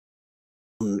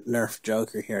Nerf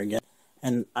Joker here again,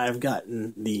 and I've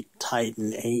gotten the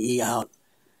Titan AE out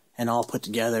and all put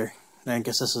together. And I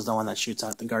guess this is the one that shoots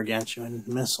out the gargantuan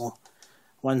missile.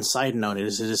 One side note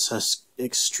is it is an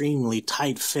extremely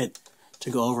tight fit to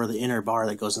go over the inner bar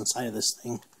that goes inside of this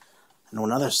thing. And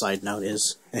one other side note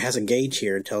is it has a gauge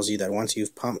here. It tells you that once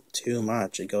you've pumped too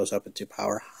much, it goes up into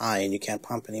power high and you can't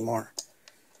pump anymore.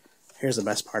 Here's the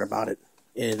best part about it.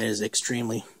 It is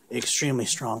extremely, extremely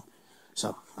strong.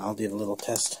 So I'll do a little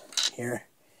test here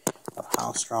of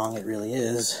how strong it really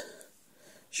is.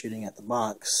 Shooting at the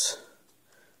box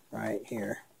right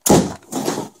here.